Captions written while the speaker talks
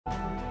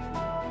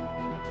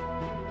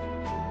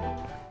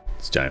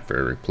It's time for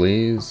Eric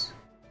Plays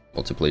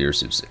Multiplayer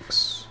Civ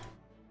 6.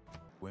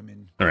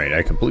 Alright,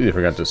 I completely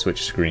forgot to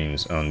switch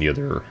screens on the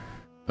other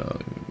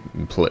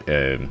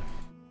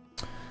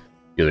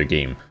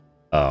game.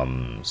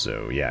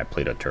 So yeah, I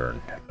played a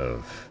turn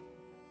of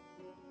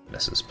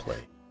Ness's play.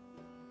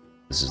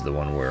 This is the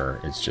one where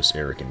it's just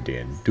Eric and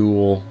Dan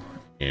duel,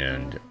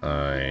 and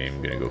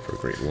I'm gonna go for a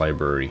Great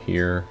Library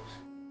here.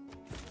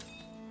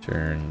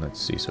 Turn,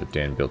 let's see, so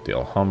Dan built the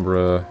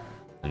Alhambra,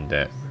 and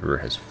that river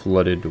has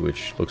flooded,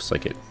 which looks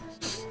like it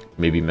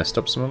maybe messed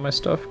up some of my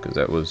stuff, because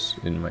that was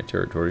in my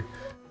territory.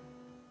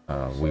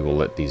 We will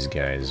let these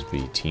guys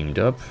be teamed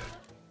up.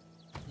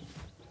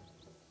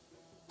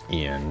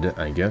 And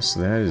I guess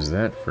that is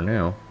that for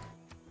now.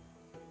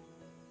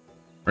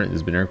 Alright, this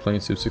has been Eric playing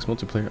Civ 6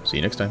 multiplayer. See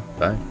you next time.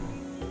 Bye.